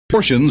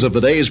Portions of the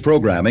day's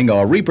programming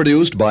are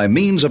reproduced by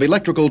means of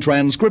electrical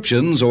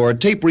transcriptions or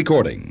tape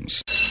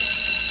recordings.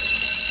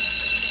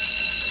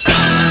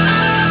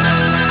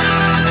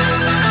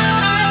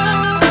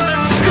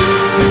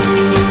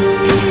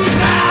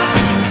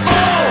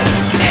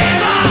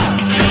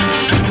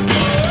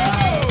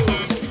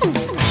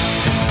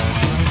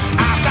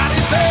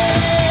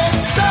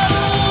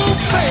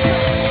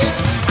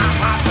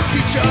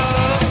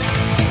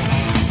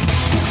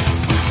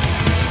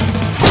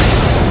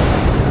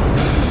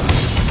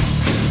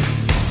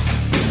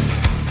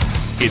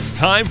 It's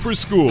time for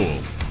school,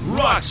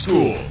 Rock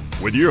School,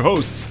 with your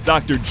hosts,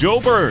 Dr. Joe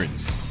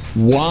Burns.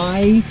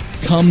 Why,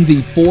 come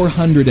the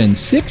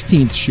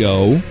 416th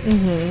show,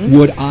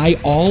 would I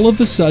all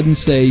of a sudden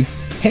say,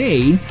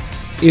 hey,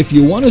 if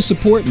you want to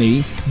support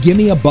me, give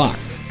me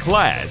 $1?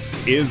 Class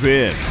is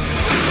in.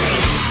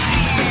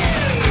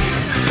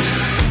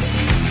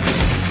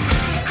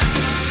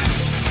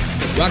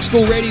 Rock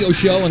School Radio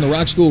Show on the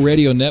Rock School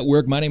Radio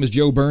Network. My name is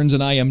Joe Burns,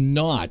 and I am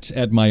not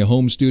at my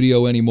home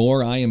studio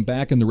anymore. I am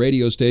back in the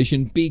radio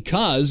station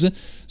because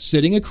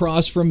sitting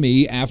across from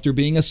me after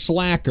being a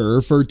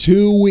slacker for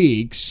 2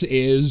 weeks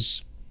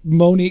is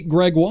Monique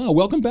Gregoire.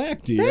 Welcome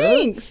back, dear.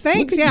 Thanks. Yeah,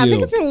 I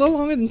think it's been a little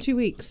longer than 2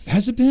 weeks.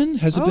 Has it been?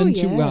 Has it been 2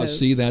 weeks? Yes. Wow,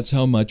 see, that's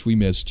how much we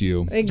missed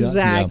you.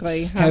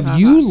 Exactly. Yeah. Have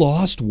you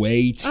lost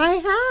weight? I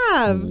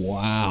have.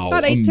 Wow.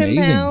 About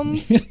 8-10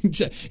 pounds.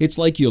 It's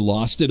like you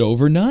lost it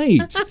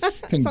overnight.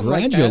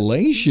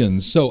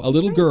 Congratulations. So, a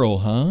little girl,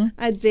 huh?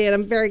 I did.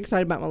 I'm very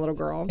excited about my little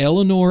girl.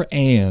 Eleanor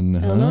Ann.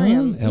 Eleanor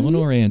Ann.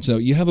 Eleanor Ann. So,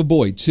 you have a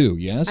boy, too,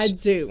 yes? I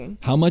do.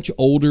 How much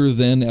older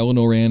than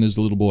Eleanor Ann is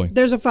the little boy?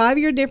 There's a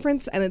 5-year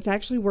difference, and it's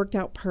actually worked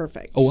out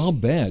perfect. Oh, I'll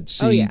bet.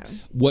 See, yeah.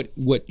 What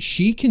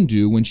she can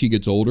do when she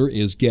gets older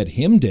is get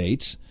him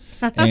dates,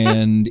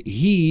 and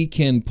he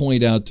can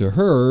point out to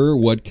her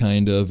what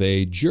kind of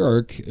a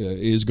jerk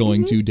is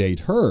going to date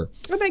her.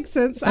 That makes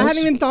sense. I hadn't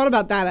even thought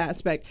about that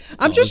aspect.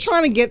 I'm just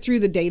trying to get through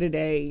the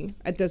day-to-day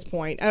at this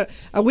point.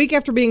 A week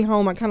after being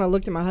home, I kind of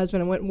looked at my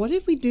husband and went, what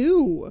did we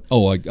do?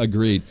 Oh,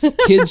 agreed.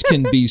 Kids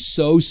can be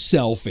so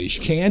selfish,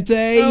 can't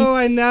they? Oh,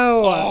 I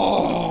know.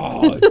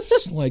 Oh,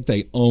 it's like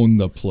they own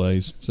the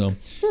place. So,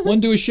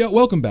 want to do a show?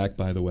 Welcome back,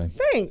 by the way.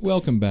 Thanks.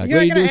 Welcome back. You're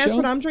Ready not to going do to a ask show?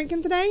 what I'm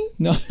drinking today?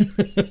 No.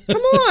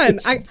 Come on.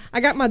 I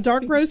got my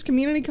dark roast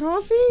community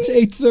coffee.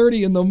 It's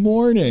 8:30 in the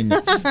morning.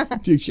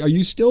 Are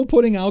you still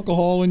putting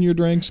alcohol in your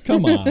drinks?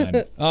 Come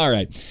on. All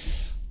right.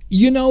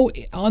 You know,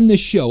 on this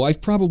show,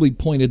 I've probably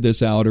pointed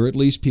this out, or at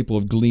least people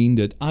have gleaned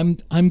it.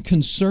 I'm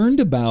concerned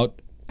about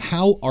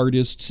how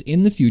artists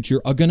in the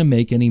future are going to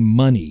make any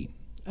money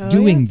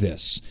doing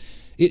this.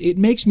 It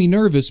makes me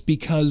nervous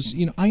because,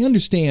 you know, I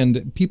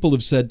understand people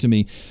have said to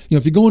me, you know,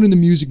 if you're going into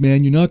music,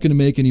 man, you're not going to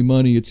make any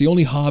money. It's the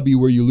only hobby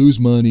where you lose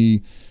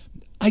money.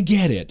 I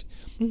get it.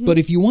 But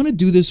if you want to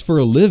do this for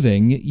a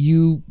living,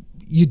 you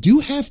do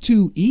have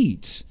to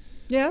eat.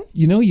 Yeah.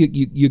 You know,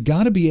 you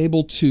got to be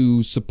able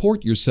to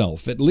support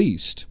yourself at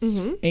least.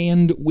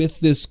 And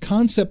with this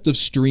concept of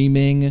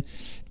streaming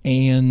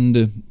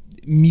and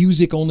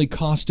music only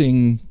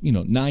costing,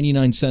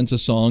 99 cents a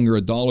song or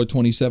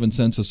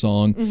 $1.27 a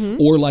song,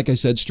 or like I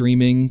said,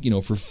 streaming,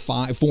 for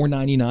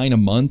 $4.99 a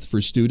month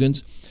for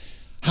students,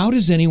 how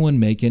does anyone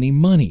make any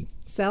money?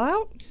 Sell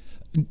out?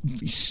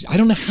 I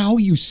don't know how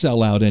you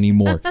sell out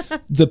anymore.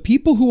 The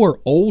people who are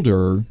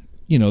older,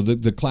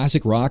 the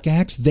classic rock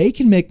acts, they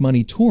can make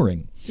money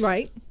touring.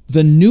 Right.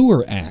 The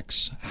newer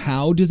acts,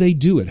 how do they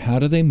do it? How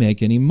do they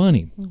make any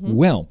money?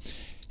 Well,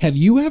 have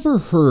you ever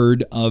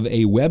heard of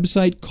a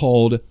website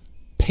called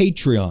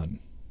Patreon?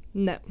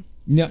 No.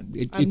 No,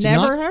 I've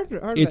never heard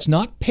of it. It's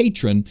not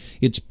Patron,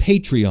 it's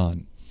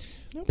Patreon.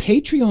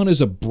 Patreon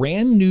is a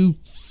brand new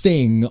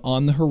thing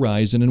on the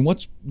horizon, and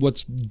what's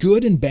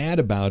good and bad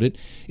about it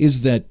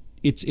is that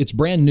it's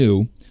brand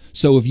new.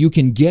 So if you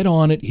can get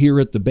on it here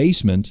at the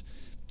basement,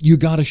 you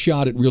got a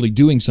shot at really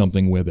doing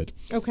something with it.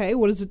 Okay,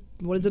 what is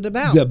it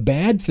about? The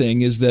bad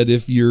thing is that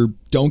if you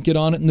don't get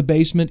on it in the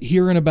basement,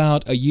 here in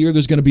about a year,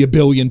 there's going to be 1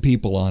 billion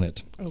people on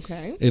it.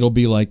 Okay. It'll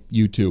be like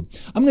YouTube.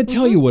 I'm going to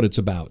tell you what it's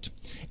about.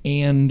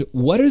 And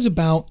what it's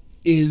about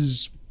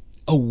is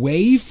a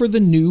way for the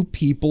new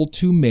people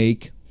to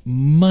make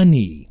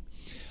money.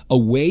 A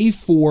way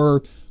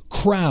for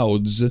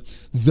crowds,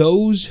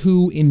 those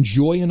who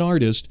enjoy an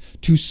artist,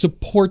 to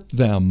support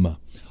them.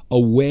 A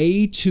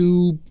way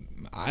to,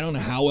 I don't know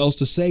how else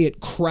to say it,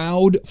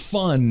 crowd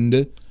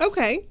fund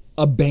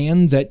a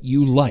band that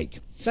you like.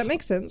 That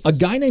makes sense. A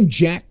guy named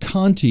Jack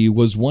Conte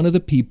was one of the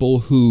people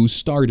who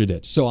started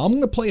it. So I'm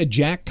going to play a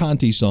Jack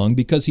Conte song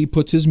because he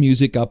puts his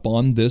music up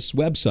on this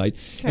website.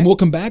 Okay. And we'll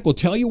come back. We'll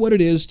tell you what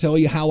it is, tell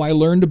you how I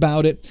learned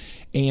about it,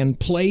 and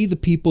play the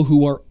people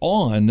who are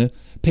on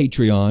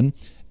Patreon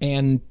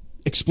and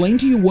explain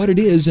to you what it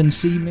is and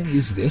see, man,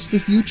 is this the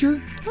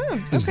future?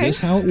 Is this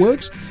how it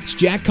works? It's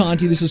Jack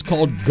Conte. This is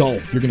called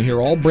Gulf. You're going to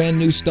hear all brand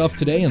new stuff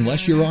today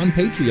unless you're on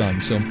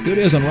Patreon. So here it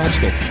is on Rock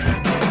School.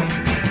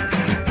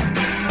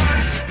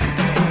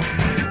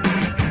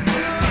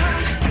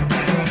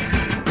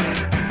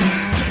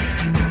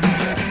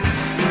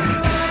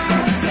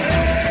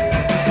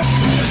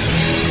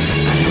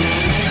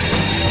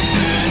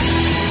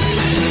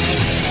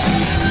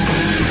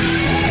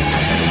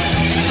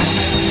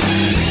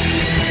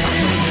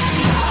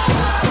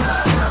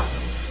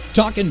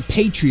 Talking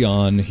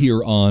Patreon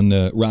here on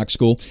Rock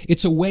School.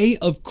 It's a way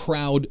of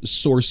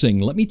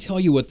crowdsourcing. Let me tell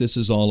you what this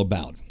is all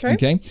about.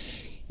 Okay?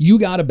 You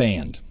got a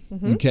band,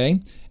 okay?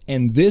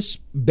 And this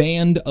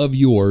band of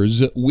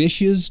yours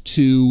wishes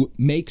to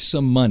make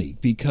some money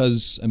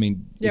because, I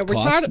mean, we're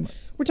tired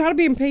of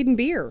being paid in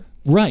beer.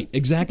 Right,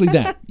 exactly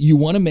that. You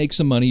want to make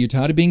some money. You're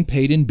tired of being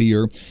paid in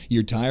beer.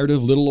 You're tired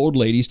of little old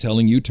ladies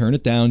telling you, turn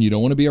it down. You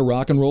don't want to be a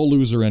rock and roll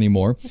loser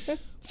anymore.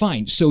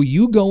 Fine. So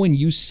you go and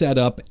you set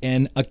up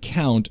an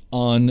account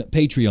on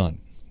Patreon.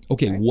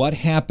 Okay, what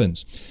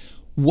happens?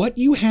 What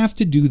you have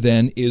to do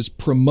then is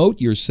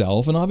promote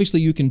yourself, and obviously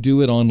you can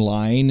do it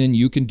online, and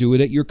you can do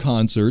it at your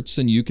concerts,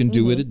 and you can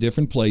do it at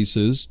different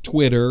places,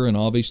 Twitter, and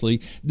obviously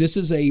since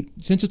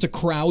it's a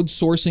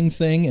crowdsourcing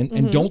thing,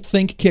 and don't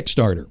think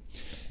Kickstarter.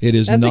 It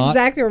is That's not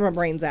exactly where my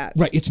brain's at.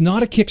 Right. It's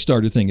not a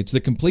Kickstarter thing. It's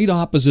the complete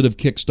opposite of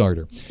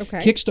Kickstarter. Okay.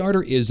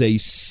 Kickstarter is a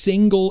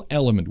single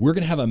element. We're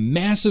going to have a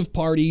massive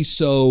party,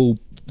 so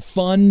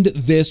fund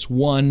this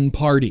one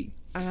party.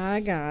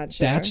 I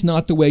gotcha. That's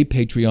not the way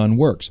Patreon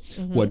works.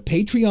 What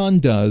Patreon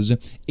does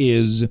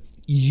is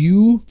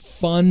you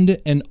fund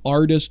an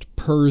artist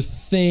per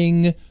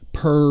thing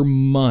per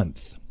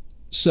month.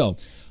 So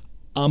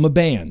I'm a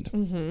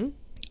band.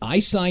 I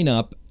sign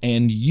up,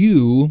 and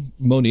you,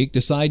 Monique,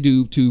 decide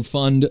to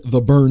fund the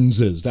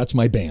Burnses. That's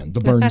my band, the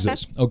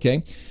Burnses.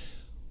 Okay.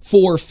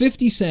 For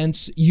 50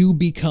 cents,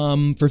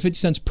 for 50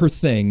 cents per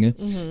thing,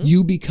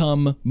 you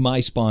become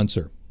my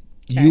sponsor.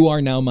 Okay. You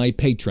are now my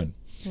patron.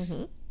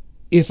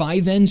 If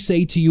I then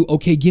say to you,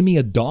 okay, give me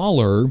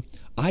 $1,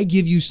 I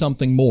give you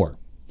something more.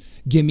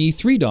 Give me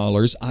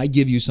 $3, I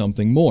give you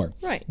something more.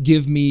 Right.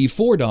 Give me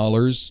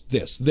 $4,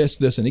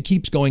 this, and it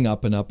keeps going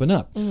up and up and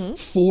up.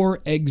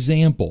 For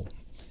example,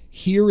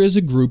 here is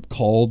a group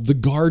called the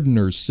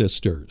Gardner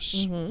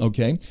Sisters.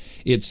 Okay,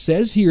 it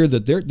says here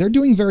that they're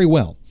doing very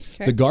well.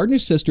 Okay. The Gardner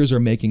Sisters are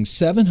making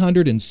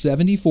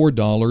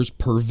 $774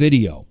 per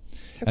video,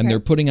 and they're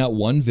putting out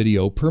one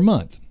video per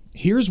month.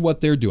 Here's what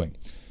they're doing: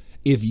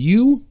 if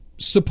you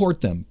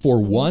support them for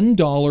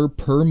 $1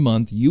 per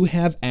month, you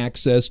have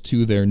access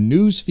to their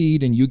news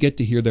feed, and you get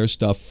to hear their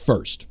stuff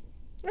first.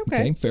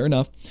 Okay, fair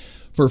enough.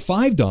 For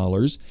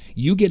 $5,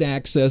 you get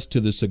access to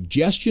the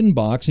suggestion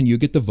box, and you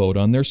get to vote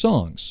on their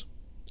songs.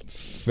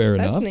 Fair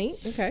enough. That's neat.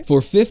 Okay. For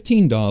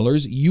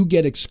 $15, you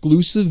get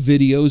exclusive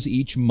videos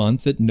each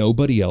month that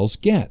nobody else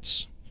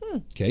gets.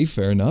 Okay,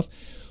 fair enough.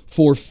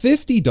 For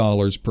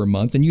 $50 per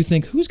month, and you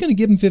think, who's going to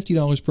give them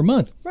 $50 per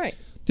month? Right.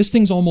 This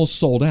thing's almost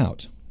sold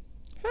out.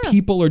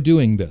 People are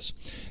doing this.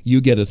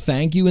 You get a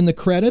thank you in the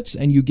credits,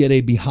 and you get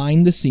a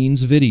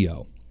behind-the-scenes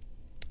video.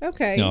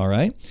 Okay. All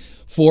right.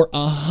 For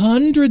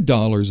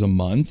 $100 a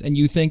month, and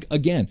you think,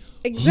 again,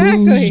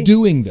 exactly. Who's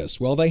doing this?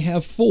 Well, they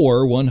have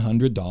 4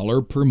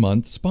 $100 per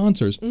month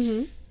sponsors.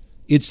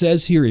 It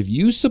says here, if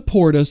you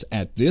support us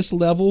at this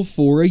level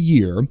for a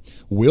year,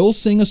 we'll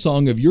sing a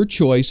song of your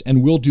choice,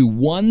 and we'll do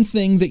one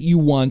thing that you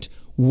want,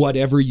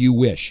 whatever you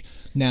wish.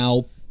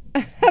 Now,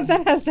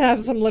 that has to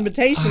have some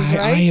limitations,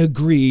 right? I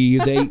agree.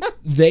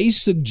 They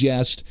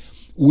suggest,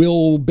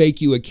 we'll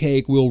bake you a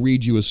cake, we'll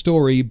read you a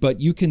story, but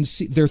you can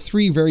see they're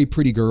 3 very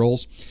pretty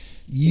girls.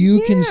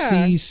 You can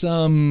see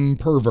some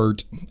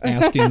pervert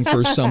asking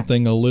for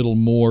something a little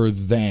more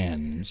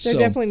than. There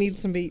definitely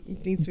needs to be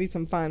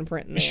some fine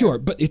print in there. Sure,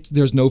 but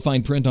there's no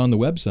fine print on the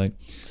website.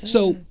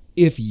 So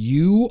if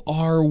you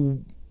are,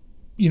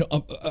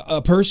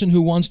 a person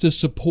who wants to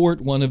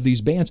support one of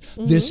these bands,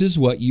 this is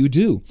what you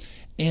do.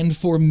 And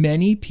for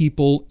many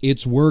people,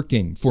 it's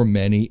working. For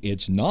many,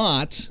 it's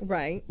not.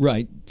 Right.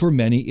 Right. For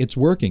many, it's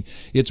working.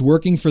 It's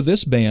working for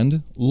this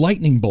band,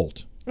 Lightning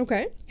Bolt.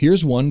 Okay.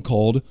 Here's one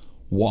called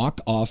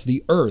Walk Off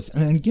the Earth.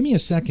 And give me a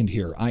second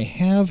here. I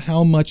have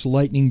how much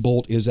Lightning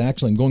Bolt is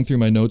actually, I'm going through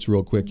my notes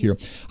real quick here.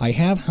 I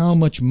have how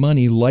much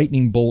money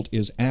Lightning Bolt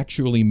is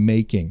actually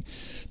making.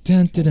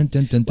 Dun, dun, dun,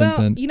 dun, dun, well,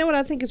 dun. You know what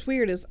I think is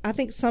weird is I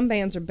think some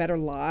bands are better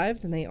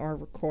live than they are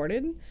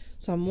recorded.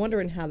 So I'm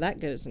wondering how that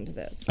goes into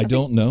this. I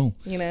don't know.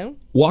 You know?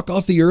 Walk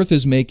Off the Earth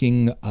is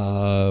making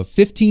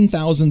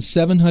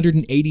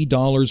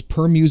 $15,780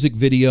 per music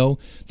video.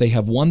 They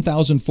have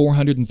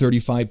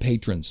 1,435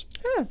 patrons.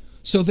 Huh.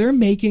 So they're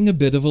making a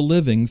bit of a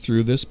living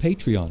through this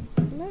Patreon.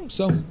 Nice.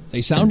 So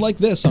they sound like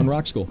this on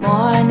Rock School.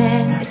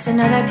 Morning, it's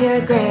another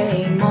pure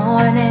gray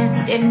morning.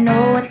 Didn't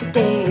know what the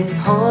day is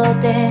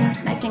holding.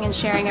 Connecting and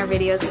sharing our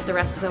videos with the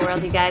rest of the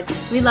world, you guys.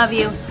 We love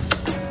you.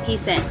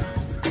 Peace in.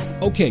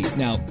 Okay,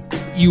 now,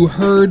 you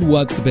heard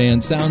what the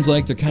band sounds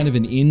like. They're kind of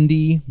an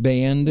indie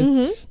band.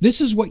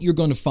 This is what you're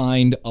going to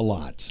find a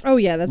lot. Oh,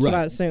 yeah, that's Right. what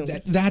I assumed.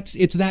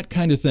 It's that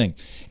kind of thing.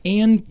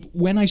 And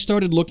when I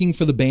started looking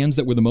for the bands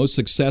that were the most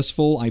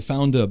successful, I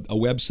found a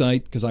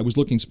website because I was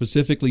looking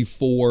specifically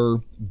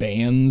for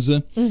bands.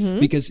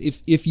 Because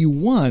if you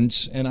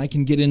want, and I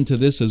can get into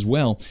this as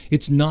well,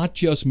 it's not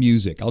just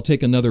music. I'll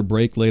take another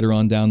break later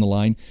on down the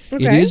line.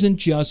 It Okay. isn't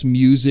just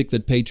music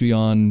that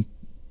Patreon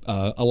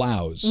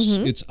allows.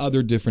 It's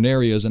other different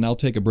areas, and I'll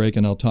take a break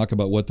and I'll talk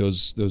about what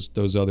those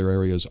other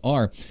areas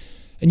are.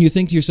 And you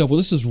think to yourself, well,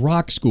 this is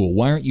Rock School.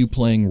 Why aren't you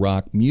playing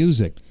rock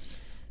music?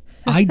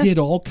 I did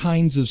all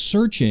kinds of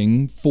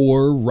searching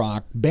for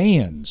rock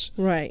bands.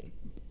 Right.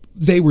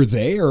 They were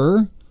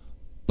there,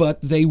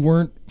 but they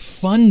weren't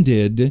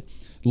funded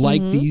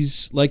like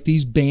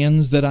these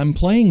bands that I'm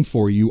playing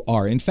for you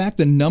are. In fact,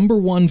 the number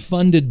one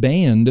funded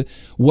band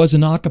was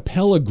an a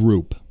cappella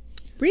group.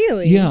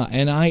 Really? Yeah,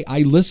 and I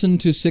listened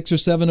to 6 or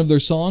 7 of their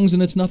songs,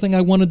 and it's nothing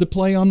I wanted to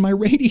play on my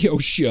radio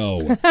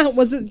show.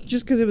 Was it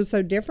just because it was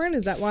so different?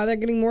 Is that why they're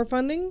getting more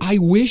funding? I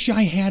wish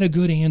I had a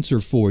good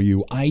answer for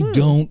you. I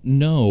don't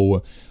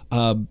know.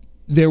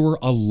 There were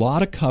a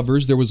lot of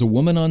covers. There was a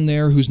woman on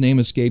there whose name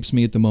escapes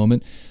me at the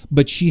moment,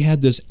 but she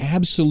had this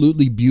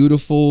absolutely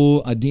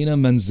beautiful Idina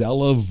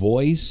Menzel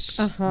voice,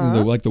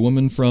 like the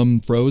woman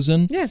from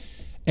Frozen. Yeah.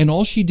 And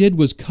all she did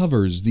was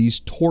covers these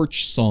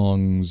Torch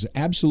songs,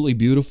 absolutely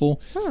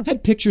beautiful.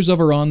 Had pictures of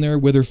her on there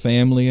with her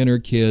family and her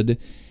kid.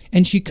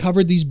 And she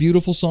covered these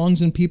beautiful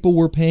songs, and people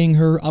were paying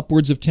her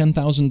upwards of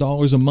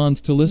 $10,000 a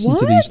month to listen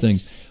to these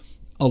things.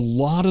 A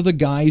lot of the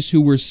guys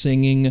who were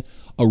singing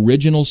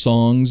original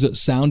songs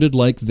sounded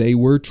like they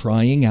were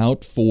trying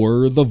out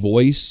for The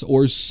Voice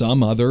or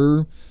some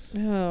other,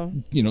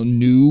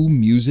 new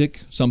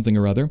music, something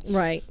or other.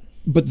 Right.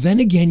 But then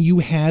again, you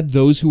had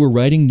those who were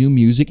writing new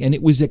music, and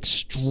it was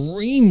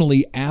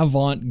extremely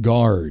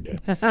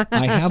avant-garde.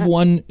 I have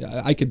one,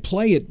 I could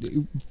play it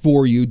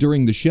for you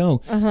during the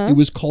show. It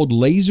was called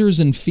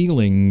Lasers and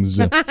Feelings.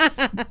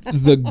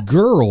 The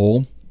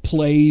girl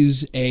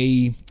plays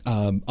a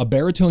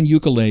baritone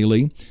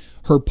ukulele.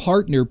 Her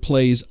partner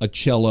plays a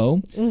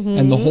cello,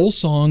 and the whole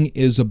song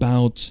is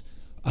about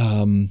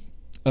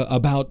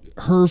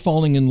her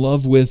falling in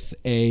love with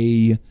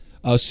a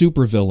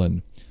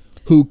supervillain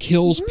who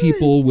kills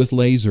people with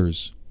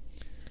lasers.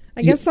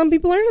 I guess some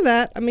people are into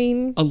that. I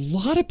mean, a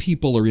lot of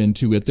people are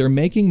into it. They're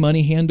making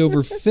money hand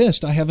over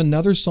fist. I have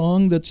another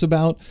song that's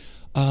about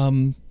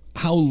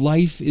how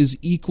life is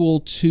equal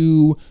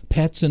to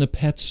pets in a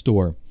pet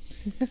store.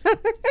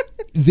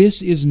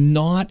 This is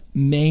not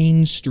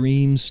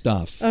mainstream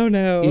stuff. Oh,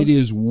 no. It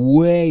is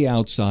way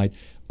outside.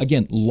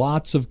 Again,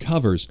 lots of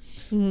covers.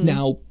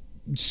 Now,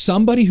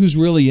 somebody who's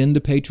really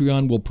into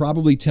Patreon will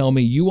probably tell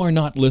me, you are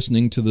not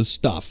listening to the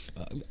stuff.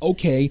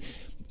 Okay,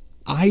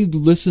 I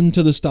listen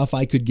to the stuff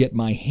I could get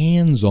my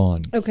hands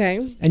on.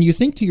 Okay. And you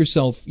think to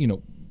yourself,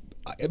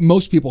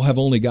 most people have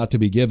only got to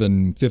be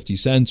given 50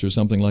 cents or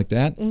something like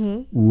that.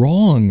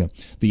 Wrong.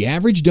 The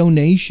average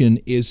donation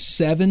is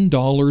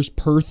 $7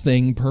 per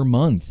thing per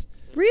month.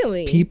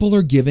 Really? People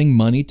are giving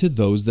money to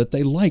those that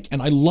they like.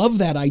 And I love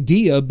that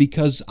idea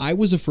because I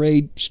was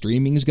afraid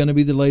streaming is going to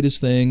be the latest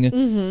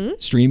thing.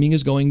 Streaming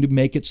is going to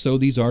make it so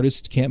these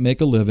artists can't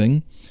make a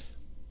living.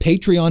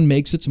 Patreon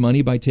makes its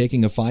money by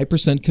taking a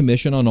 5%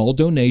 commission on all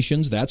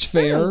donations. That's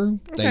fair.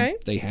 Okay.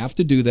 They have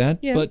to do that.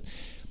 Yeah. But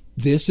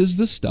this is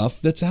the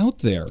stuff that's out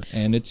there.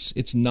 And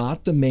it's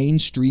not the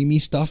mainstreamy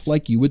stuff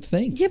like you would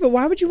think. Yeah, but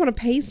why would you want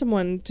to pay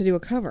someone to do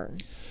a cover?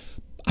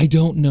 I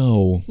don't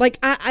know. Like,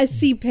 I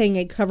see paying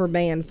a cover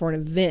band for an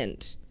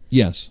event.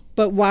 Yes.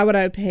 But why would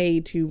I pay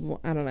to,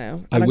 I don't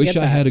know. I wish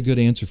I had a good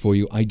answer for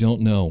you. I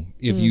don't know.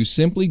 If you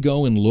simply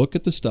go and look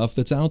at the stuff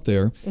that's out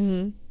there,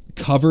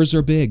 covers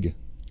are big.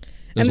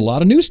 There's a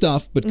lot of new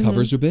stuff, but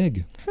covers are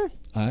big.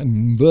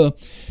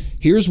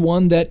 Here's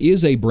one that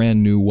is a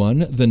brand new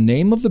one. The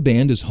name of the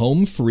band is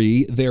Home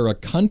Free. They're a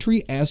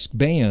country-esque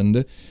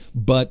band,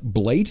 but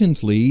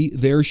blatantly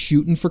they're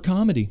shooting for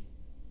comedy.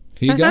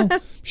 Here you go.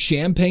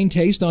 Champagne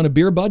taste on a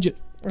beer budget.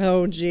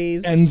 Oh,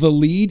 geez. And the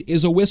lead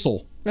is a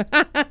whistle.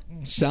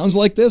 Sounds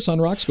like this on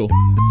Rock School.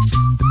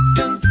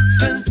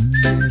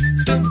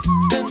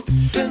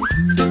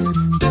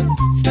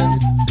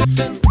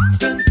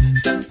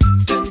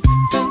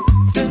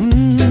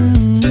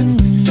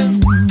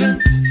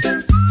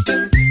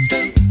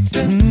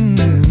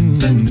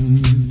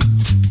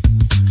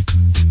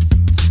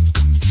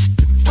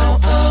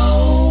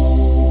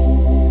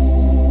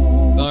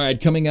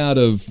 Coming out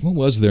of, what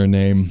was their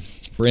name?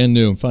 Brand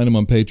new. Find them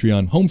on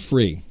Patreon. Home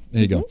Free.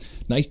 There you go.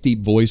 Nice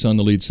deep voice on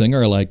the lead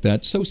singer. I like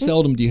that. So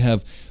seldom do you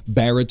have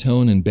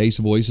baritone and bass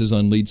voices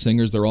on lead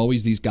singers. They're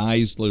always these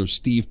guys that are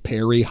Steve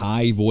Perry,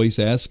 high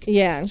voice-esque.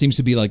 Yeah. Seems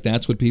to be like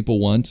that's what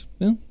people want.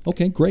 Yeah,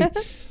 okay, great.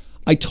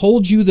 I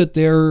told you that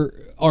there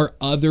are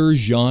other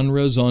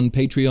genres on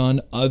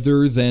Patreon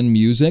other than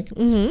music.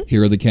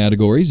 Here are the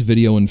categories: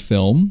 video and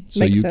film.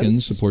 So Makes you sense. can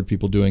support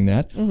people doing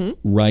that.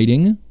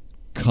 Writing,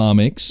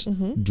 comics,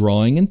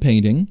 drawing and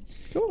painting,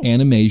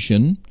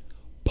 animation,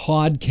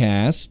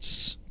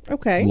 podcasts,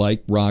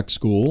 like Rock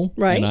School.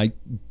 Right. And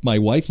my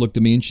wife looked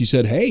at me and she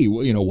said, hey,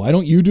 why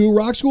don't you do a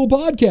Rock School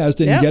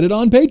podcast and get it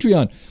on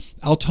Patreon?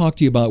 I'll talk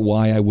to you about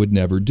why I would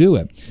never do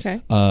it.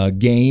 Okay.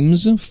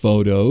 Games,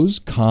 photos,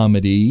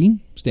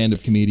 comedy,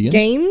 stand-up comedians.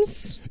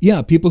 Games?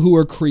 Yeah, people who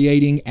are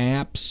creating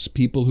apps,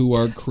 people who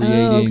are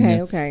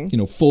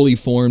creating, fully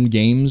formed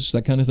games,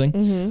 that kind of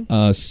thing.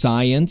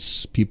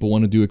 Science, people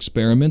want to do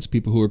experiments,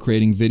 people who are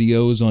creating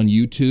videos on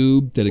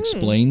YouTube that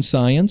explain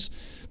science.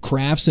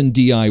 Crafts and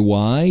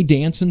DIY,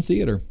 dance and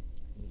theater.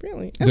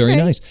 Really? Very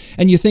Okay. nice.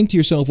 And you think to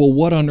yourself, well,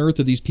 what on earth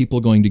are these people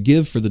going to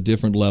give for the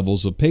different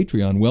levels of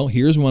Patreon? Well,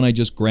 here's one I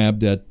just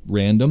grabbed at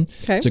random.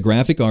 Okay. It's a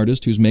graphic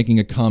artist who's making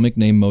a comic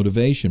named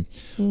Motivation.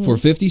 For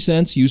 50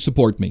 cents, you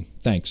support me.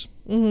 Thanks.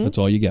 That's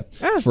all you get.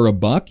 For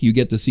 $1, you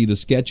get to see the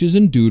sketches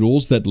and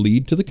doodles that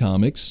lead to the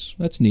comics.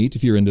 That's neat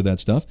if you're into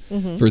that stuff.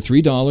 For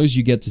 $3,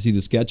 you get to see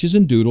the sketches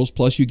and doodles,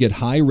 plus you get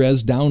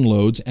high-res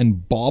downloads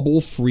and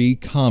bobble-free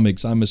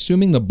comics. I'm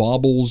assuming the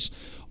baubles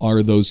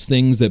are those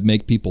things that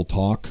make people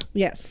talk.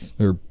 Yes.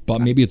 Or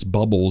maybe it's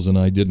bubbles and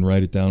I didn't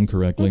write it down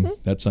correctly.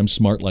 I'm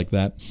smart like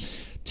that.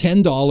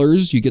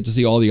 $10, you get to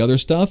see all the other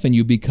stuff, and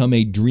you become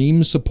a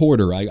Dream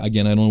supporter. I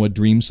don't know what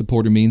Dream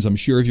supporter means. I'm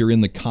sure if you're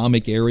in the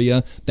comic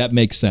area, that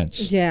makes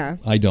sense. Yeah.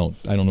 I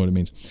don't know what it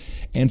means.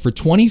 And for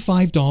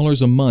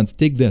 $25 a month,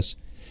 dig this,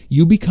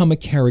 you become a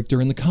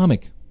character in the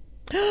comic.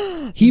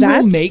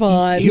 That's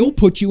fun. He'll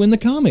put you in the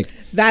comic.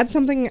 That's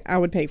something I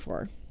would pay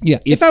for. Yeah,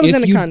 if I was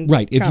into you,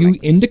 comics. If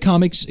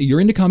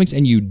you're into comics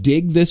and you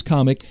dig this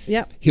comic,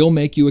 Yep. he'll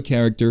make you a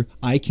character.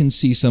 I can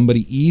see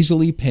somebody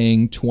easily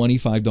paying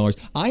 $25.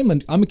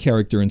 I'm a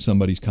character in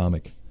somebody's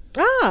comic.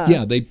 Ah.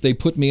 Yeah, they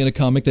put me in a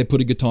comic. They put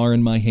a guitar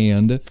in my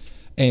hand,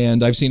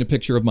 and I've seen a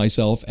picture of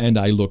myself, and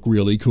I look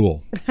really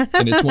cool.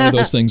 And it's one of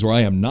those things where I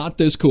am not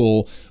this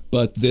cool,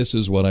 but this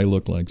is what I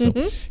look like. So,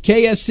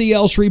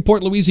 KSCL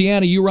Shreveport,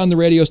 Louisiana. You run the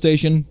radio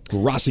station.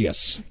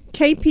 Gracias.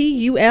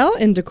 KPUL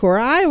in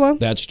Decorah, Iowa.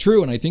 That's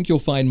true, and I think you'll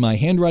find my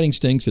handwriting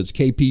stinks. It's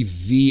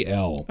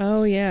KPVL.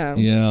 Oh, yeah.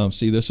 Yeah,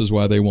 see, this is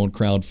why they won't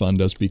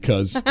crowdfund us,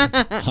 because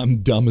I'm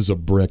dumb as a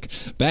brick.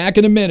 Back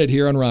in a minute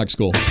here on Rock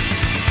School.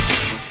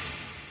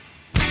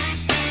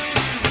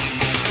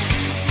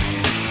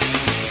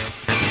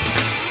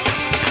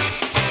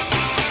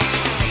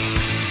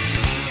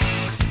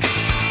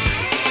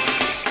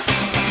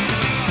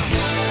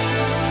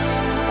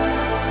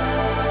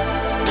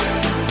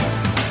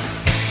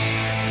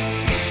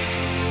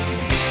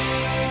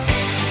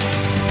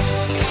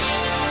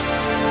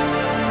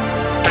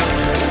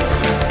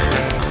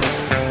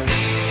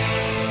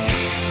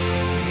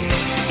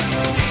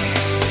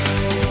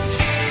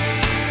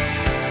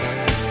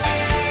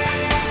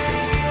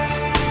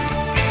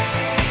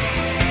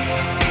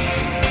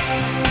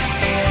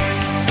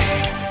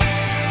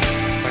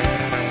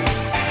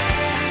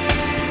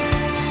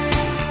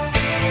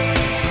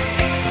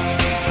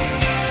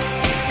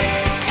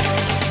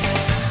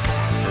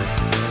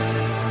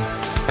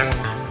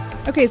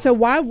 Okay, so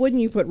why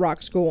wouldn't you put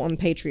Rock School on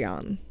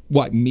Patreon?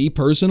 What, me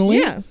personally?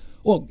 Yeah.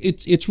 Well,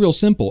 it's real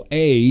simple.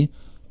 A,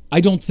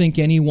 I don't think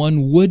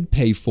anyone would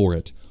pay for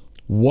it.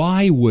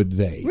 Why would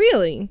they?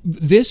 Really?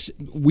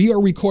 We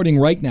are recording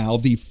right now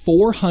the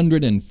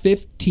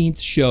 415th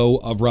show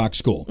of Rock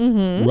School.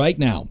 Right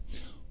now.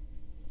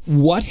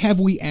 What have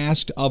we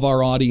asked of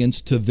our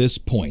audience to this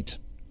point?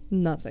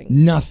 Nothing.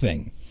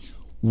 Nothing.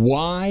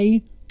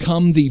 Why,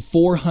 come the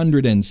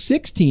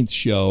 416th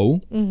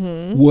show,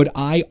 would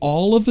I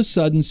all of a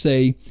sudden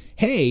say,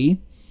 hey,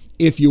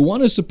 if you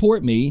want to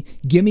support me,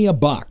 give me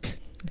 $1?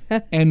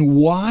 And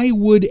why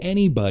would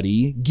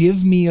anybody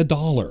give me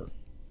 $1?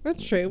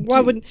 That's true.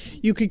 Why wouldn't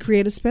you could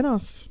create a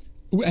spinoff?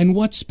 And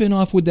what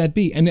spinoff would that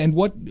be? And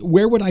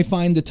where would I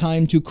find the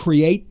time to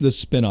create the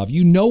spinoff?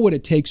 You know what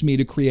it takes me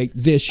to create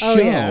this show.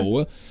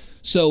 Yeah.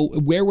 So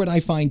where would I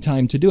find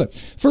time to do it?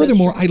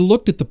 Furthermore, I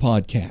looked at the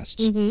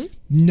podcasts.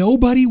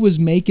 Nobody was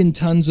making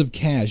tons of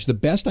cash. The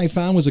best I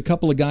found was a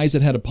couple of guys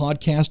that had a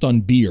podcast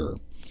on beer.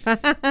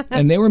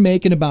 And they were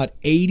making about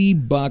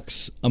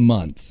 $80 a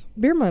month.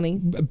 Beer money.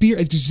 Beer,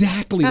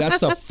 exactly. That's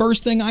the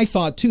first thing I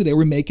thought, too. They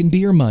were making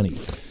beer money.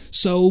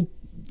 So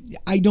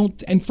I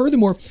don't, and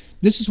furthermore,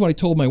 this is what I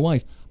told my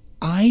wife.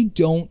 I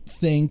don't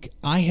think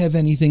I have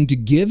anything to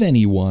give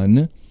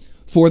anyone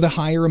for the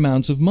higher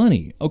amounts of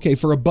money. Okay,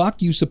 for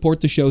 $1, you support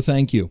the show,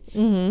 thank you.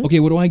 Okay,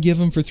 what do I give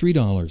them for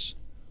 $3?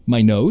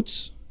 My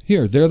notes?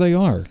 Here, there they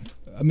are.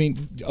 I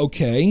mean,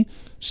 okay.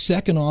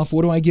 Second off,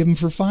 what do I give them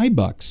for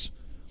 $5?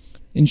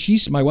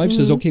 And my wife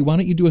says, okay, why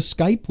don't you do a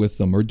Skype with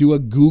them or do a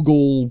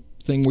Google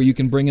thing where you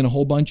can bring in a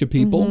whole bunch of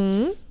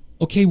people?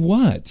 Okay,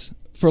 what?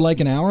 For like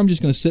an hour, I'm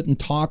just going to sit and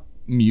talk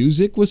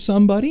music with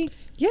somebody?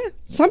 Yeah.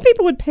 Some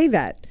people would pay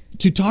that.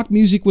 To talk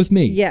music with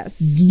me?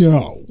 Yes.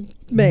 No.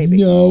 Maybe.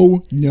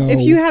 No. If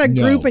you had a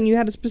group and you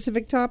had a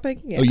specific topic.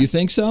 Yeah. Oh, you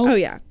think so? Oh,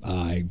 yeah.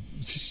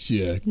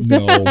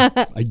 No,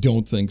 I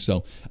don't think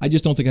so. I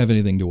just don't think I have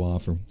anything to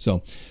offer.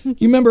 So, you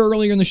remember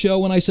earlier in the show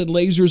when I said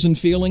lasers and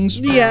feelings?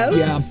 Yes.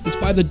 Yeah, it's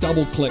by the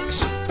Double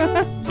Clicks.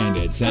 And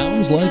it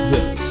sounds like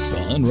this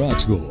on Rock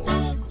School.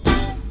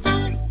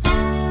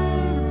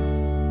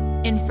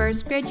 In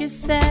first grade you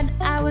said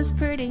I was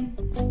pretty.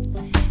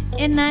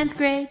 In ninth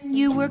grade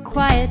you were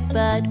quiet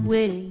but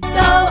witty. So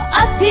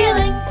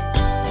appealing.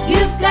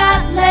 You've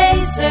got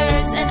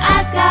lasers and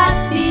I've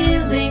got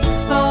feelings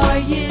for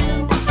you.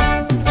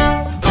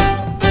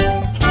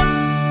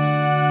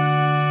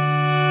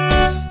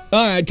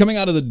 All right, coming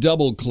out of the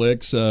Double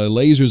Clicks,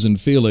 lasers and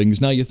feelings.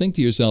 Now you think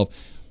to yourself,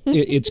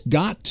 It's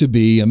got to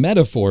be a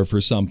metaphor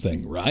for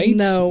something, right?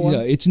 No.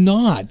 It's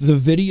not. The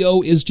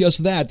video is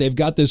just that. They've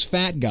got this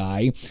fat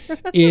guy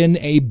in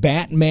a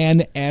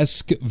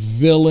Batman-esque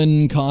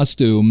villain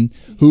costume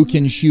who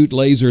can shoot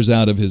lasers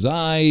out of his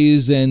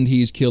eyes, and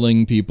he's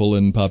killing people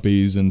and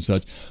puppies and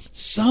such.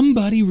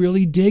 Somebody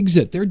really digs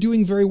it. They're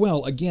doing very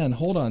well. Again,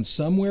 hold on.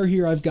 Somewhere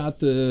here I've got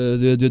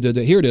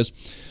the here it is.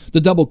 The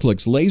double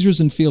clicks,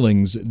 Lasers and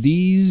Feelings.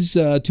 These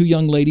two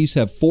young ladies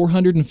have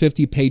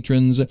 450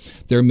 patrons.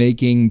 They're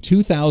making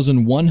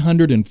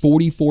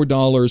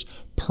 $2,144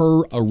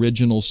 per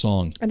original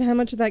song. And how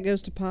much of that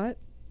goes to pot?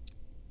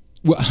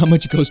 Well, how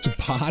much goes to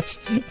pot?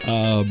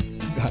 A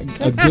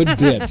good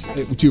bit.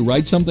 To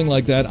write something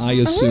like that, I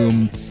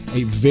assume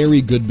a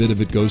very good bit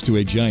of it goes to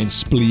a giant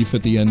spleef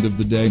at the end of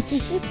the day.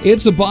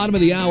 It's the bottom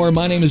of the hour.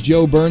 My name is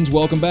Joe Burns.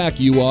 Welcome back.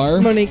 You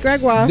are? Monique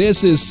Gregoire.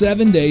 This is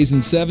 7 days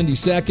and 70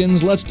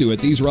 seconds. Let's do it.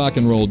 These rock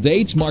and roll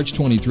dates, March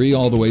 23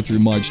 all the way through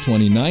March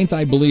 29th.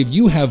 I believe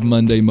you have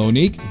Monday,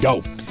 Monique.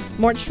 Go.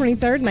 March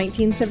 23rd,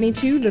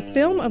 1972, the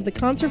film of the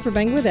Concert for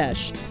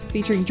Bangladesh,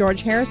 featuring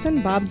George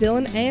Harrison, Bob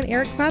Dylan, and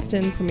Eric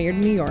Clapton, premiered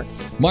in New York.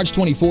 March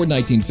 24,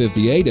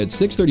 1958, at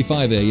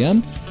 6:35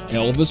 a.m.,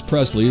 Elvis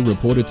Presley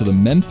reported to the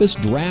Memphis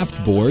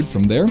Draft Board.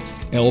 From there,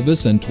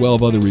 Elvis and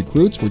 12 other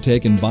recruits were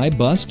taken by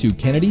bus to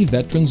Kennedy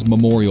Veterans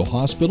Memorial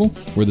Hospital,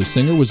 where the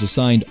singer was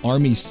assigned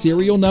Army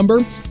serial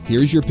number.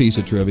 Here's your piece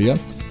of trivia.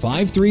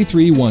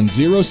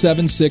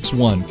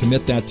 5331071.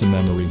 Commit that to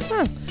memory.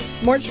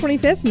 March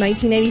 25th,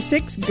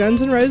 1986,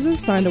 Guns N' Roses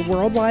signed a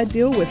worldwide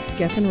deal with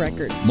Geffen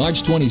Records.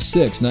 March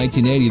 26,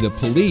 1980, the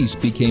Police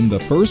became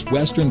the first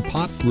Western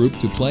pop group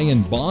to play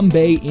in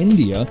Bombay,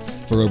 India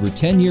for over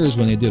 10 years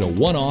when they did a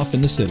one-off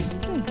in the city.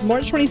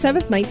 March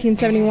 27th,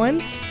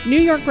 1971, New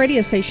York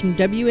radio station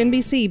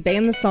WNBC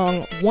banned the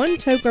song One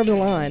Toke Over the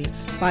Line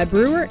by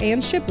Brewer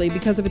and Shipley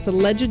because of its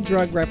alleged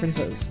drug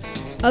references.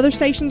 Other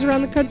stations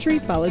around the country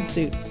followed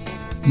suit.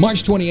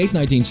 March 28,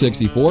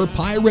 1964,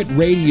 Pirate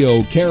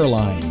Radio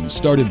Caroline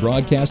started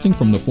broadcasting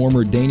from the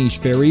former Danish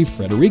ferry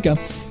Frederica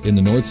in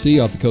the North Sea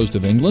off the coast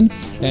of England.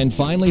 And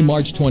finally,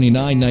 March 29,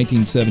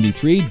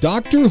 1973,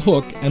 Dr.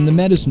 Hook and the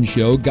Medicine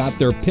Show got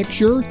their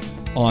picture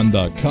on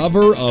the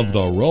cover of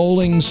the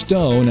Rolling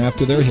Stone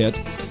after their hit.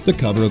 The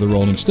cover of the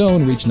Rolling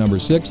Stone reached number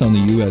 6 on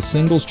the U.S.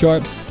 singles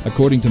chart.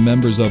 According to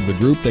members of the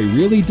group, they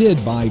really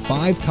did buy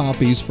 5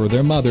 copies for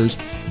their mothers,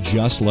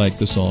 just like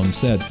the song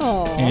said.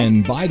 Aww.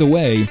 And by the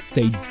way,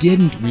 they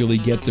didn't really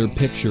get their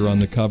picture on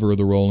the cover of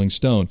the Rolling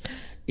Stone.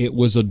 It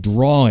was a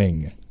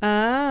drawing.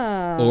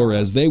 Or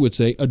as they would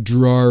say, a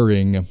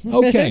drawing.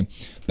 Okay,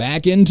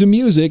 back into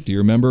music. Do you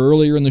remember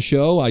earlier in the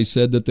show I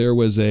said that there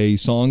was a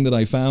song that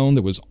I found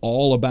that was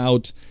all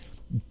about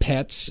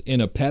pets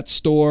in a pet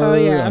store,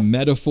 a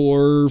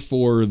metaphor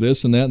for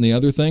this and that and the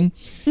other thing?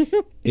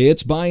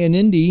 It's by an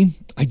indie.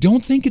 I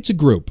don't think it's a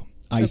group.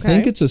 I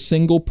think it's a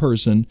single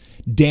person.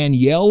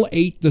 Danielle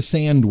Ate the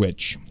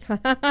Sandwich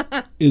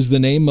is the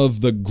name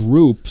of the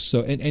group.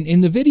 So, and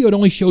in the video, it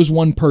only shows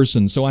one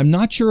person, so I'm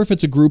not sure if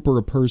it's a group or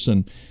a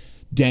person.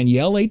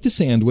 Danielle Ate the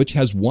Sandwich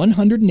has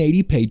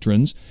 180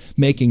 patrons,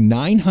 making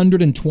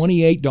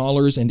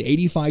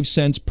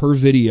 $928.85 per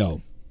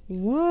video.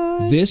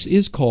 What? This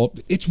is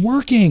called, it's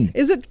working.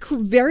 Is it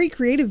very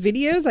creative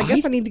videos? I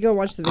guess I need to go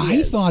watch the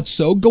videos. I thought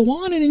so.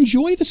 Go on and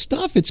enjoy the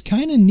stuff. It's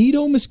kind of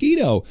neato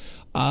mosquito.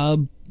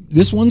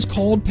 This one's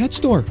called Pet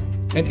Store.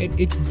 And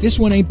this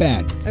one ain't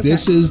bad. Okay.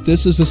 This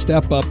is a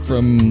step up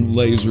from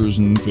Lasers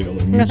and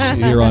Feelings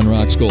here on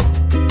Rock School.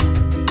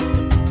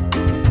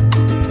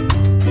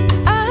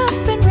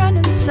 I've been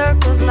running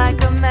circles like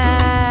a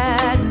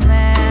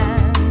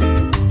madman.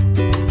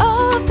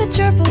 All the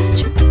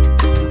gerbils.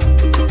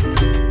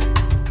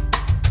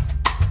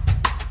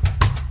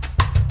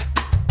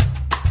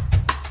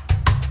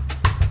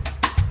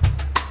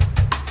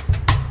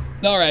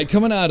 All right,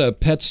 coming out of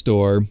Pet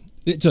Store,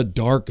 it's a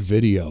dark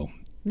video.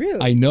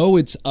 Really? I know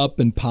it's up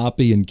and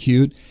poppy and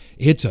cute.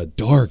 It's a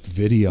dark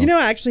video. You know,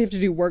 I actually have to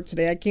do work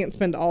today. I can't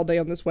spend all day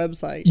on this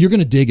website. You're going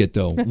to dig it,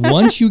 though.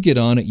 Once you get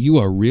on it, you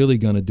are really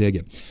going to dig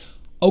it.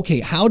 Okay,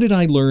 how did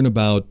I learn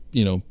about,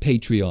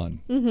 Patreon?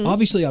 Mm-hmm.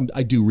 Obviously,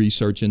 I do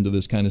research into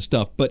this kind of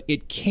stuff, but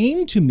it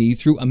came to me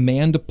through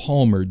Amanda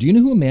Palmer. Do you know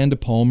who Amanda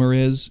Palmer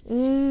is?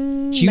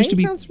 She used to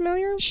be. Sounds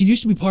familiar. She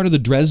used to be part of the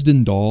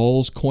Dresden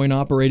Dolls.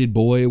 Coin-operated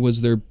boy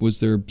was their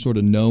sort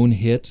of known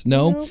hit.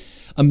 No.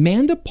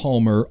 Amanda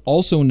Palmer,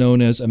 also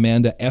known as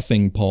Amanda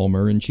effing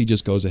Palmer, and she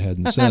just goes ahead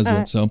and says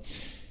it. So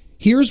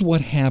here's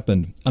what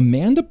happened.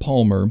 Amanda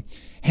Palmer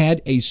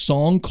had a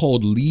song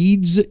called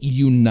Leeds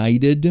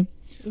United.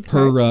 Okay.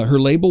 Her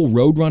label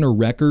Roadrunner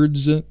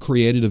Records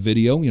created a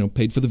video,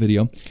 paid for the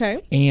video.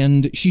 Okay.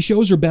 And she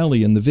shows her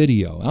belly in the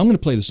video. I'm going to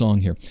play the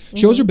song here.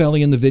 Shows her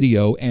belly in the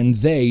video, and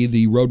they,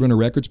 the Roadrunner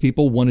Records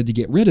people, wanted to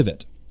get rid of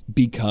it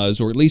because,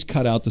 or at least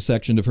cut out the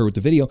section of her with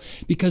the video,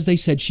 because they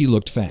said she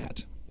looked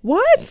fat.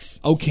 What?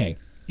 Okay.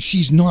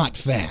 She's not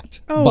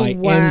fat by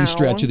any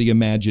stretch of the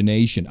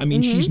imagination. I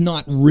mean, she's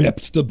not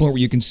ripped to the point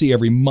where you can see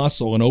every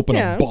muscle and open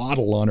a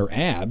bottle on her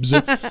abs.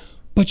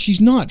 but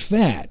she's not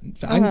fat.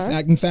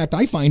 In fact,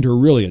 I find her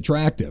really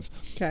attractive.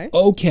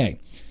 Okay.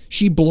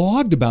 She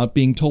blogged about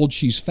being told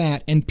she's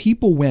fat, and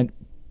people went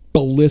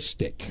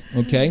ballistic,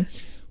 okay?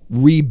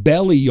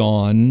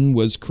 Rebellion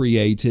was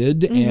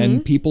created,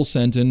 and people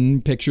sent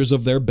in pictures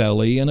of their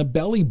belly, and a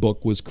belly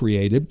book was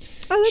created.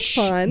 Oh, that's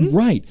fun.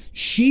 Right.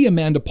 She,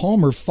 Amanda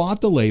Palmer, fought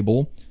the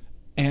label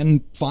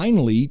and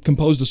finally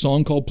composed a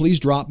song called Please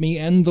Drop Me,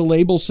 and the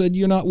label said,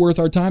 you're not worth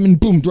our time, and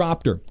boom,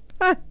 dropped her.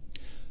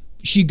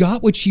 She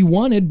got what she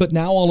wanted, but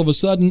now all of a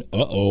sudden,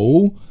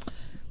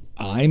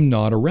 I'm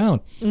not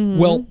around.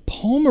 Well,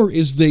 Palmer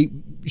is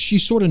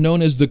she's sort of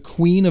known as the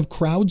queen of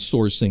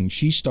crowdsourcing.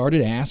 She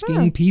started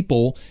asking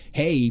people,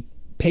 hey,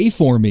 pay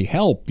for me,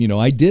 help.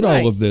 I did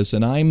all of this,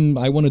 and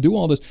I want to do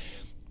all this.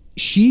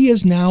 She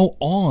is now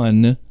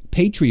on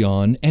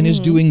Patreon and is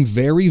doing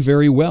very,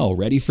 very well.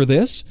 Ready for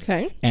this?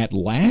 Okay. At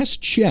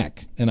last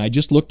check, and I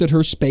just looked at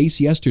her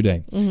space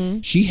yesterday,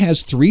 she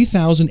has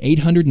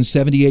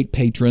 3,878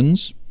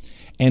 patrons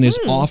and is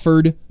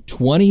offered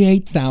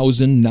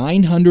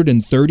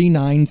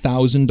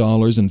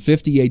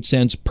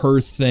 $28,939,000.58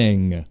 per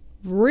thing.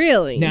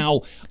 Really?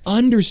 Now,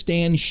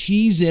 understand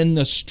she's in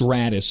the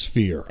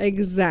stratosphere.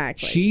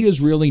 Exactly. She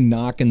is really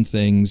knocking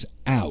things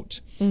out.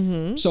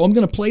 So I'm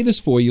going to play this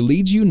for you,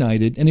 Leeds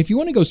United, and if you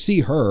want to go see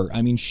her,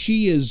 I mean,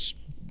 she's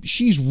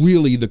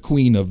really the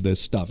queen of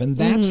this stuff, and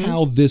that's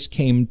how this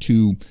came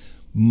to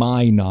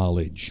my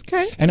knowledge.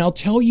 Okay. And I'll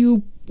tell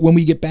you when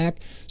we get back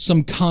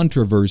some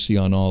controversy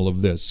on all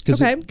of this,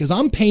 because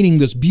I'm painting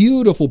this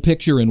beautiful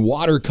picture in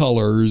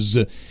watercolors,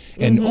 and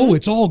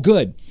it's all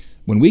good.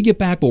 When we get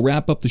back, we'll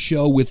wrap up the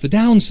show with the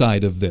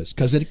downside of this,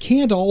 because it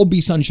can't all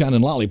be sunshine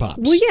and lollipops.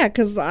 Well, yeah,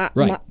 because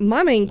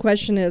my main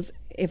question is,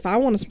 if I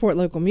want to support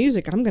local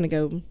music, I'm going to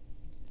go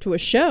to a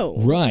show.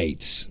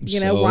 Right.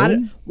 Why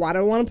do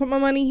I want to put my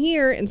money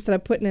here instead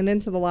of putting it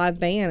into the live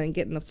band and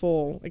getting the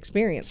full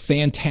experience?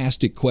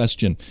 Fantastic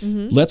question.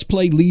 Let's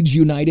play Leeds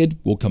United.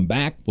 We'll come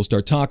back. We'll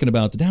start talking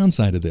about the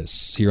downside of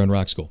this here on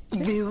Rock School.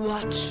 We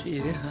watch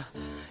you,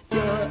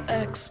 your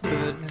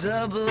expert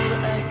double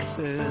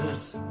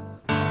X's.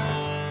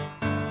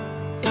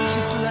 It's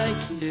just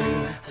like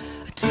you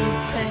to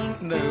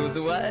paint those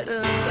white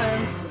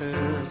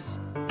fences.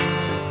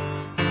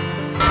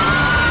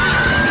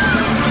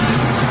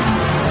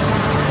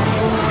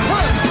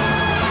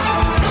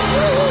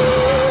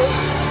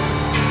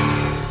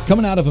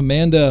 Coming out of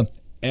Amanda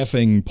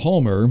effing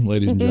Palmer,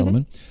 ladies and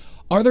gentlemen,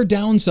 are there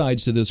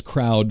downsides to this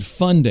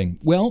crowdfunding?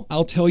 Well,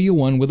 I'll tell you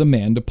one with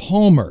Amanda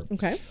Palmer.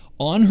 Okay.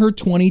 On her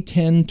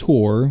 2010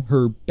 tour,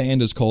 her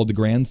band is called the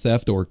Grand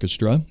Theft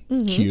Orchestra.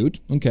 Cute.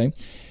 Okay.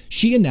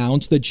 She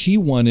announced that she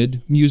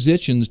wanted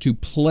musicians to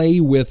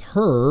play with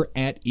her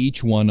at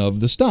each one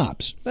of the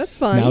stops. That's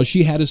fun. Now,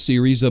 she had a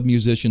series of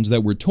musicians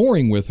that were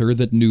touring with her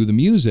that knew the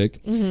music,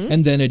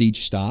 and then at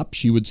each stop,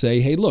 she would say,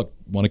 hey, look,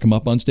 want to come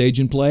up on stage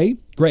and play?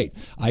 Great.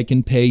 I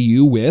can pay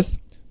you with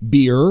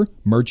beer,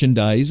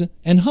 merchandise,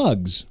 and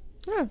hugs.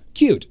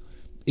 Cute.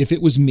 If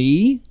it was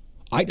me,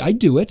 I'd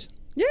do it.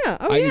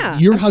 Yeah.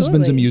 Your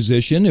husband's a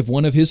musician. If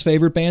one of his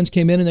favorite bands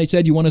came in and they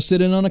said, you want to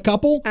sit in on a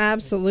couple?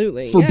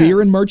 Absolutely. For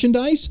beer and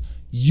merchandise?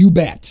 You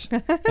bet.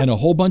 And a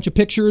whole bunch of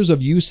pictures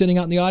of you sitting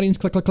out in the audience.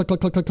 Click, click, click, click,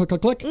 click, click,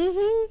 click, click.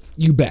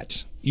 You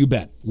bet. You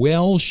bet.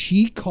 Well,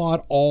 she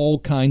caught all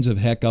kinds of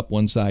heck up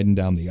one side and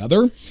down the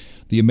other.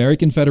 The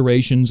American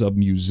Federations of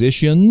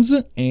Musicians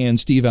and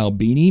Steve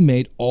Albini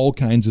made all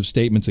kinds of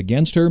statements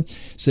against her,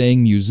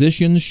 saying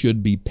musicians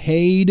should be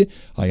paid.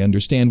 I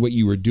understand what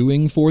you are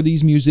doing for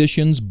these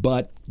musicians,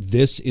 but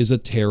this is a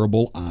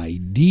terrible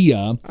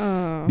idea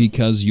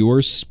because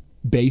you're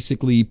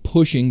basically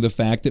pushing the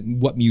fact that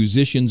what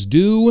musicians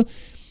do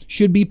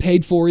should be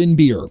paid for in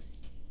beer.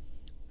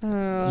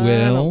 I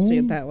don't see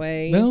it that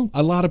way. Well,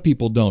 a lot of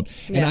people don't.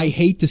 Yeah. And I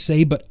hate to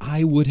say, but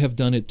I would have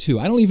done it too.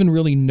 I don't even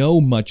really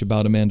know much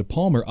about Amanda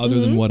Palmer other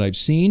than what I've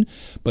seen.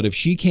 But if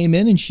she came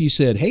in and she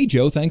said, hey,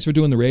 Joe, thanks for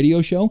doing the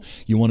radio show.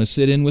 You want to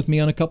sit in with me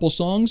on a couple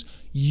songs?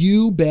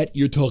 You bet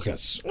you took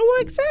us. Well,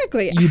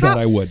 exactly. You bet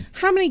I would.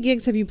 How many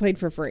gigs have you played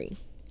for free?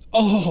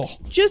 Oh.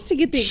 Just to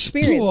get the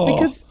experience,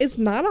 because it's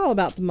not all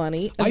about the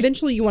money.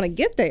 Eventually, you want to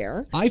get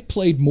there. I've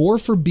played more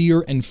for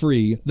beer and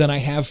free than I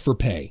have for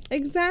pay.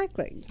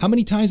 Exactly. How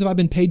many times have I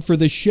been paid for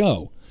this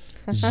show?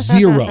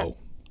 0.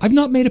 I've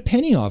not made a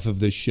penny off of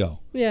this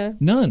show. Yeah.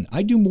 None.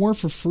 I do more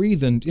for free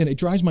than, and it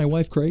drives my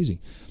wife crazy.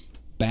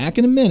 Back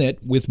in a minute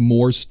with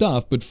more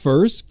stuff, but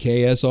first,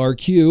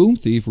 KSRQ,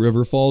 Thief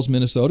River Falls,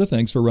 Minnesota.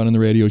 Thanks for running the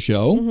radio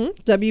show.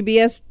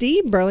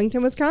 WBSD,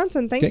 Burlington,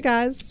 Wisconsin. Thanks,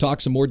 guys. Talk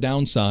some more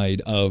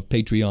downside of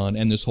Patreon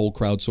and this whole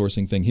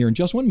crowdsourcing thing here in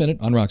just 1 minute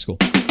on Rock School.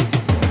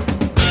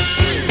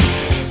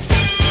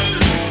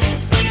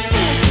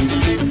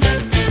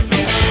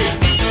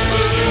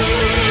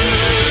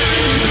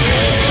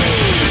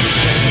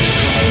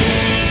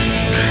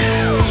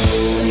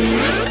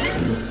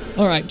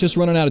 All right, just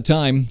running out of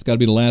time. It's got to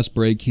be the last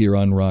break here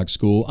on Rock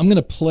School. I'm going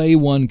to play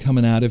one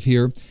coming out of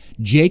here.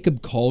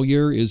 Jacob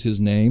Collier is his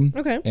name.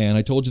 Okay. And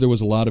I told you there was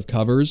a lot of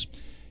covers.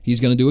 He's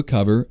going to do a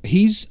cover.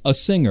 He's a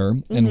singer,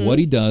 and what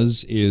he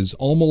does is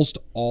almost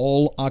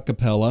all a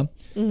cappella.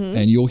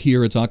 And you'll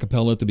hear it's a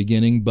cappella at the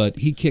beginning, but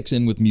he kicks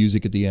in with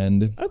music at the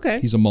end. Okay.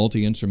 He's a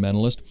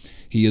multi-instrumentalist.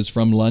 He is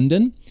from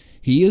London.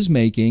 He is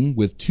making,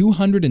 with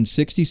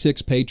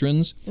 266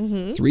 patrons,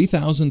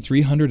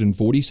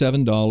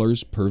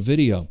 $3,347 per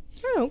video.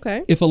 Oh,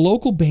 okay. If a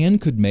local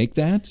band could make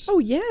that, Oh,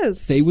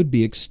 yes. they would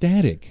be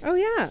ecstatic. Oh,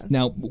 yeah.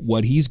 Now,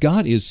 what he's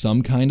got is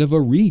some kind of a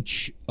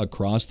reach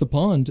across the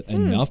pond.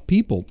 Enough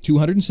people,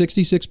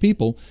 266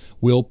 people,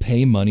 will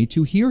pay money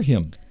to hear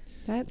him.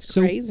 That's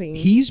So crazy.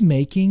 he's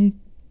making,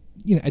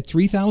 at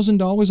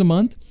 $3,000 a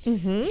month,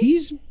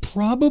 he's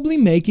probably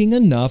making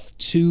enough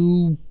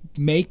to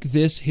make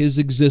this his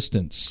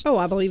existence. Oh,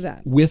 I believe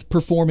that. With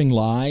performing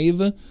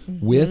live,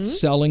 with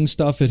selling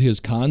stuff at his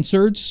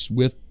concerts,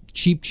 with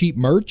cheap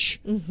merch,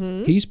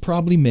 he's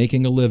probably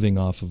making a living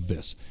off of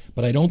this.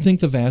 But I don't think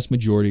the vast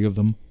majority of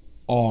them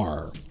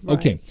are. Right.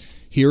 Okay,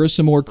 here are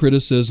some more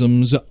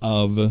criticisms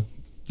of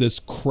this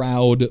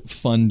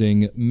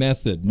crowdfunding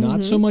method.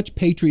 Not so much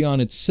Patreon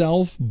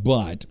itself,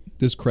 but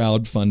this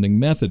crowdfunding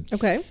method.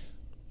 Okay.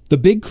 The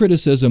big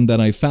criticism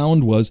that I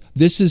found was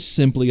this is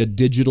simply a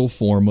digital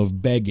form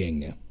of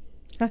begging.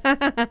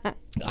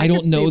 I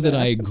don't know that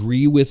I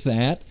agree with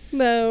that.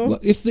 No. Well,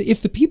 if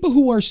the people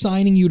who are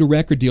signing you to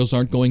record deals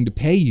aren't going to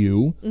pay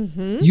you,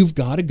 you've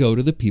got to go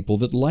to the people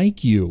that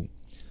like you.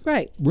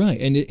 Right. Right.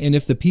 And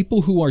if the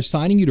people who are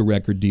signing you to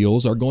record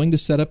deals are going to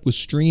set up with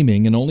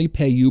streaming and only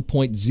pay you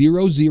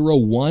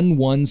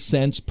 0.0011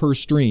 cents per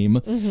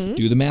stream,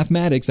 do the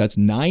mathematics, that's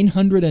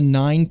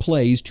 909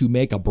 plays to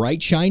make a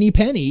bright, shiny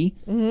penny.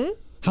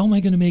 How am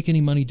I going to make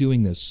any money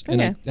doing this?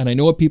 Okay. And I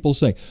know what people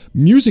say.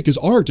 Music is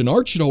art, and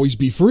art should always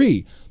be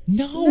free.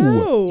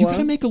 No. You got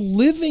to make a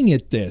living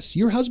at this.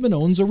 Your husband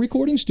owns a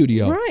recording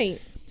studio. Right.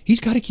 He's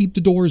got to keep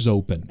the doors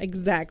open.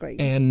 Exactly.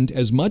 And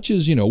as much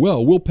as,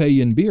 we'll pay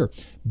you in beer.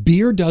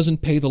 Beer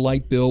doesn't pay the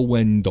light bill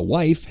when the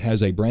wife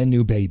has a brand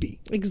new baby.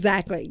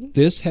 Exactly.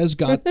 This has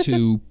got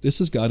to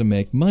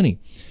make money.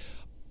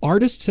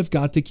 Artists have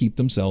got to keep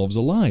themselves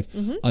alive.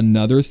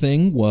 Another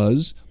thing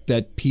was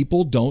that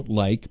people don't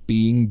like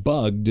being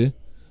bugged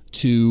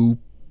to,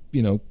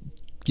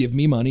 give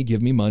me money,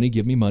 give me money,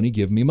 give me money,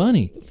 give me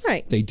money.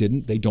 Right. They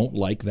don't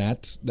like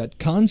that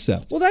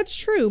concept. Well, that's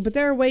true, but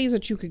there are ways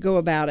that you could go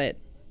about it.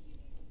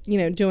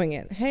 Doing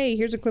it. Hey,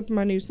 here's a clip of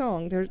my new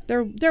song. There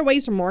are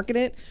ways to market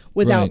it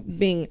without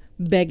being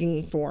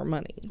begging for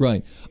money.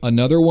 Right.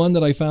 Another one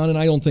that I found, and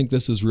I don't think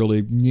this is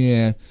really,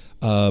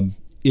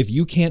 if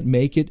you can't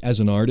make it as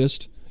an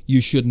artist,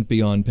 you shouldn't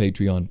be on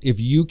Patreon. If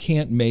you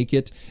can't make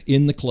it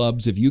in the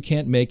clubs, if you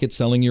can't make it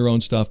selling your own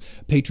stuff,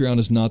 Patreon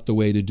is not the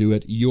way to do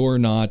it. You're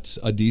not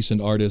a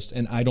decent artist,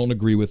 and I don't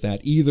agree with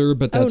that either,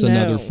 but that's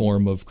another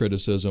form of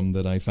criticism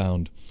that I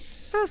found.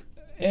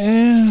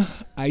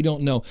 I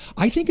don't know.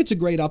 I think it's a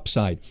great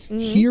upside.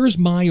 Here's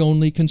my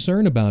only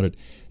concern about it.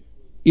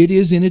 It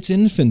is in its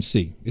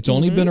infancy. It's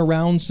only been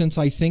around since,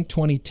 I think,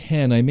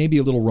 2010. I may be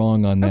a little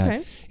wrong on that.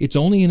 Okay. It's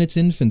only in its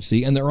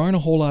infancy, and there aren't a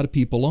whole lot of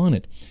people on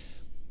it.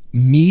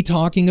 Me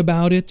talking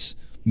about it,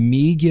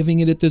 me giving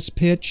it at this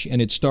pitch,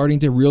 and it's starting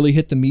to really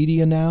hit the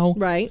media now.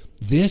 Right.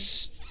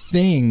 This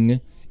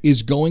thing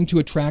is going to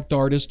attract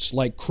artists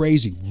like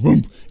crazy.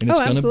 And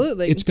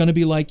absolutely. It's going to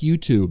be like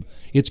YouTube.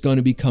 It's going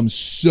to become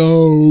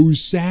so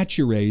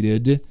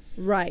saturated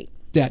Right.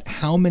 that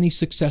how many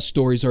success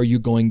stories are you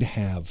going to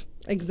have?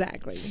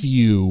 Exactly.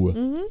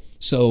 Few.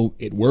 So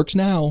it works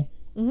now.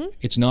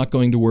 It's not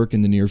going to work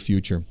in the near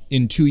future.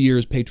 In 2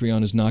 years,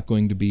 Patreon is not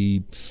going to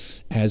be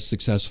as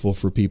successful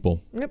for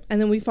people. Yep.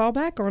 And then we fall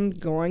back on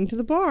going to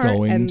the bar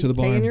Going to the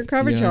bar. paying your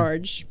cover Yeah.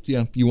 charge.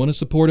 Yeah, you want to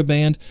support a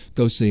band?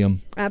 Go see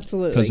them.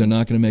 Absolutely. Because they're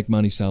not going to make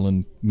money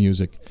selling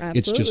music.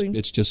 Absolutely.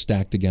 It's just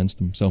stacked against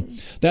them. So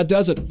that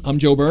does it. I'm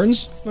Joe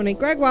Burns. Monique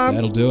Gregoire.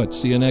 That'll do it.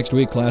 See you next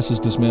week. Class is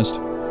dismissed.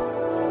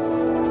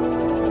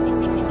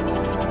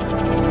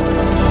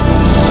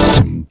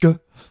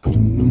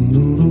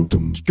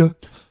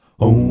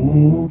 Oh